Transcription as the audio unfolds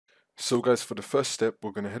So guys, for the first step,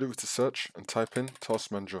 we're going to head over to search and type in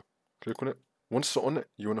Task Manager. Click on it. Once you're on it,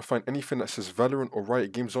 you want to find anything that says Valorant or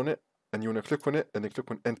Riot Games on it, and you want to click on it and then click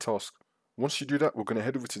on End Task. Once you do that, we're going to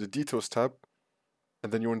head over to the Details tab,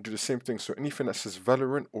 and then you want to do the same thing. So anything that says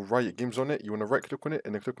Valorant or Riot Games on it, you want to right click on it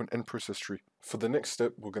and then click on End Process Tree. For the next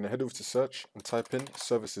step, we're going to head over to search and type in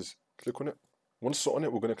Services. Click on it. Once you're on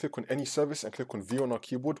it, we're going to click on any service and click on V on our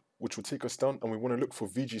keyboard, which will take us down, and we want to look for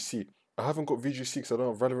VGC. I haven't got VGC because I don't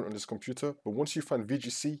have Valorant on this computer, but once you find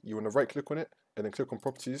VGC, you want to right click on it and then click on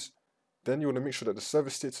Properties. Then you want to make sure that the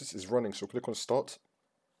service status is running, so click on Start.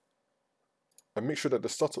 And make sure that the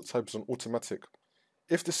startup type is on automatic.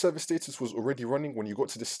 If the service status was already running when you got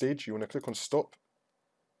to this stage, you want to click on Stop.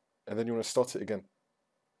 And then you want to start it again.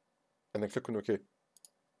 And then click on OK.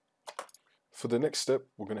 For the next step,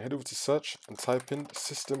 we're going to head over to Search and type in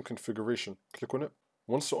System Configuration. Click on it.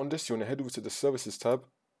 Once you're on this, you want to head over to the Services tab.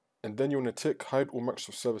 And then you want to tick Hide all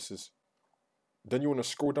Microsoft Services. Then you want to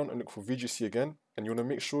scroll down and look for VGC again. And you want to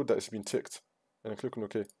make sure that it's been ticked. And then click on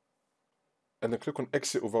OK. And then click on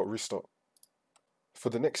Exit without restart.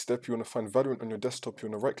 For the next step, you want to find Valorant on your desktop. You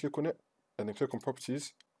want to right click on it. And then click on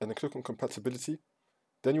Properties. And then click on Compatibility.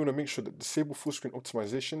 Then you want to make sure that Disable Full Screen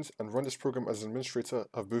Optimizations and Run this program as an administrator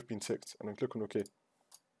have both been ticked. And then click on OK.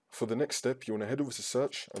 For the next step, you want to head over to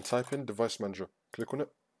Search and type in Device Manager. Click on it.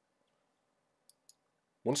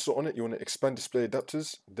 Once you're on it, you want to expand display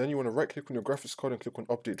adapters. Then you want to right click on your graphics card and click on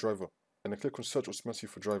Update Driver. And then click on Search automatically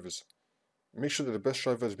for drivers. Make sure that the best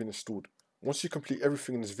driver has been installed. Once you complete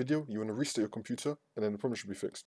everything in this video, you want to restart your computer and then the problem should be fixed.